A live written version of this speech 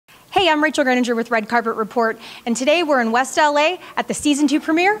Hey, I'm Rachel Greninger with Red Carpet Report, and today we're in West LA at the Season 2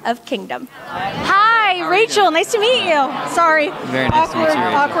 premiere of Kingdom. Hi, Rachel, nice to meet you. Sorry. Very nice to meet you, Rachel.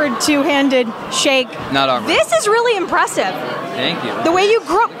 Awkward two-handed shake. Not awkward. This is really impressive. Thank you. The way you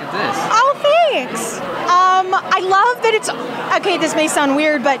grew. Look at this. Oh, thanks. I love that it's, okay, this may sound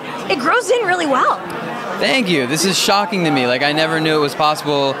weird, but it grows in really well. Thank you. This is shocking to me. Like, I never knew it was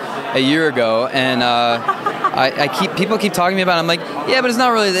possible a year ago, and people keep talking to me about it. I'm like, yeah, but it's not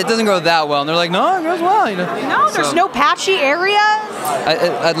really, it doesn't grow that well. And they're like, no, it grows well, you know. No, there's no patchy areas.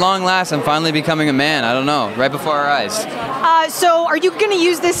 At long last, I'm finally becoming a man. I don't know, right before our eyes. So are you going to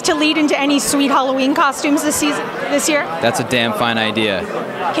use this to lead into any sweet Halloween costumes this year? That's a damn fine idea.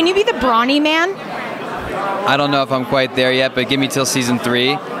 Can you be the brawny man? I don't know if I'm quite there yet, but give me till season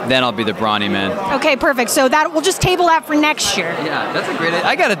 3, then I'll be the brawny man. Okay, perfect. So that we'll just table that for next year. Yeah, that's a great idea.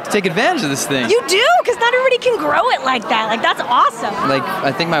 I gotta take advantage of this thing. You do, because not everybody can grow it like that. Like, that's awesome. Like,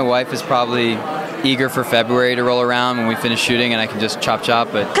 I think my wife is probably eager for February to roll around when we finish shooting and I can just chop,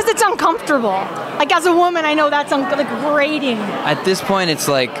 but... Because it's uncomfortable. Like, as a woman, I know that's like grating. At this point, it's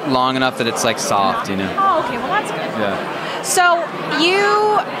like long enough that it's like soft, you know? Oh, okay, well that's good. Yeah. So you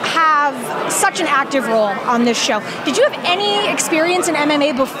have such an active role on this show. Did you have any experience in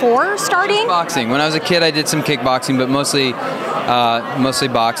MMA before starting? Boxing. When I was a kid, I did some kickboxing, but mostly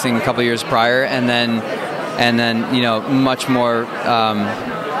boxing a couple years prior, and then you know, much more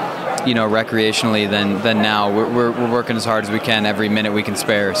you know, recreationally than now. We're working as hard as we can every minute we can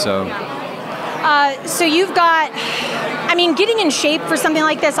spare. So you've got, I mean, getting in shape for something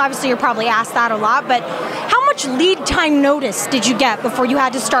like this, obviously you're probably asked that a lot, but how much lead time notice did you get before you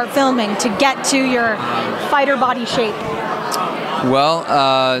had to start filming to get to your fighter body shape? Well,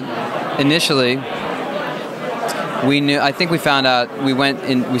 initially, we knew, I think we found out,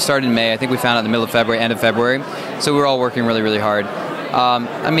 we started in May, I think we found out in the middle of February, end of February, so we were all working really, really hard.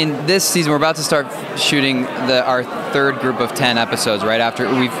 I mean, this season, we're about to start shooting our third group of 10 episodes, right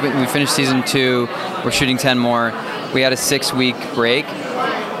after we finished season 2, we're shooting 10 more. We had a 6-week break,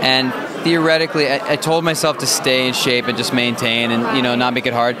 and theoretically, I told myself to stay in shape and just maintain and, you know, not make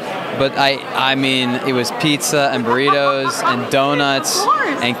it hard. But I mean, it was pizza and burritos and donuts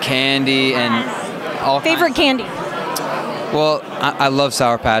and candy and all Favorite candy? Well, I love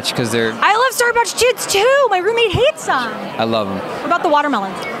Sour Patch because they're... I love Sour Patch Kids too. My roommate hates them. I love them. What about the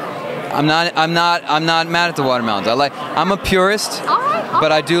watermelons? I'm not mad at the watermelons. I'm a purist,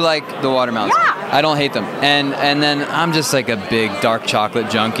 but I do like the watermelons. Yeah. I don't hate them. And then I'm just like a big dark chocolate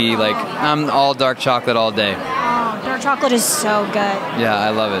junkie. Like, I'm all dark chocolate all day. Oh, dark chocolate is so good. Yeah, I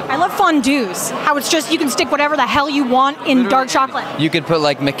love it. I love fondues. How it's just, you can stick whatever the hell you want in literally dark chocolate. You could put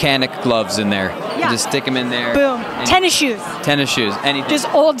like mechanic gloves in there. Yeah. Just stick them in there. Boom. Tennis shoes. Tennis shoes. Anything.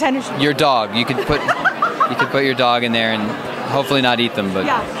 Just old tennis shoes. Your dog. You could put your dog in there and hopefully not eat them. But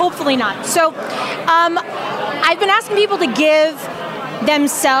yeah, hopefully not. So, I've been asking people to give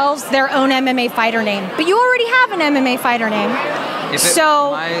themselves their own MMA fighter name, but you already have an MMA fighter name.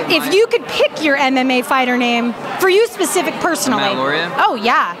 If you could pick your MMA fighter name for you specific personally. Lauria? Oh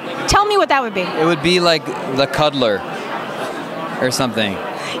yeah. Tell me what that would be. It would be like the cuddler or something.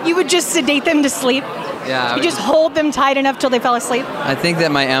 You would just sedate them to sleep? Yeah. You just hold them tight enough till they fell asleep? I think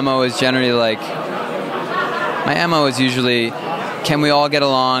that my MO is generally like, my MO is usually, can we all get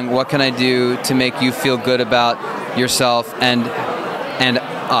along? What can I do to make you feel good about yourself and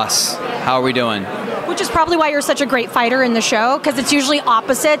us? How are we doing? Which is probably why you're such a great fighter in the show, because it's usually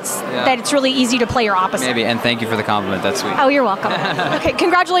opposites, that it's really easy to play your opposite. Maybe, and thank you for the compliment, that's sweet. Oh, you're welcome. Okay,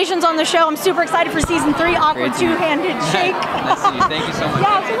 congratulations on the show. I'm super excited for season 3, awkward two-handed shake. Nice to see you, thank you so much.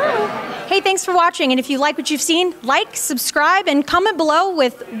 Yeah, absolutely. Hey, thanks for watching, and if you like what you've seen, like, subscribe, and comment below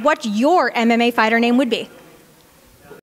with what your MMA fighter name would be.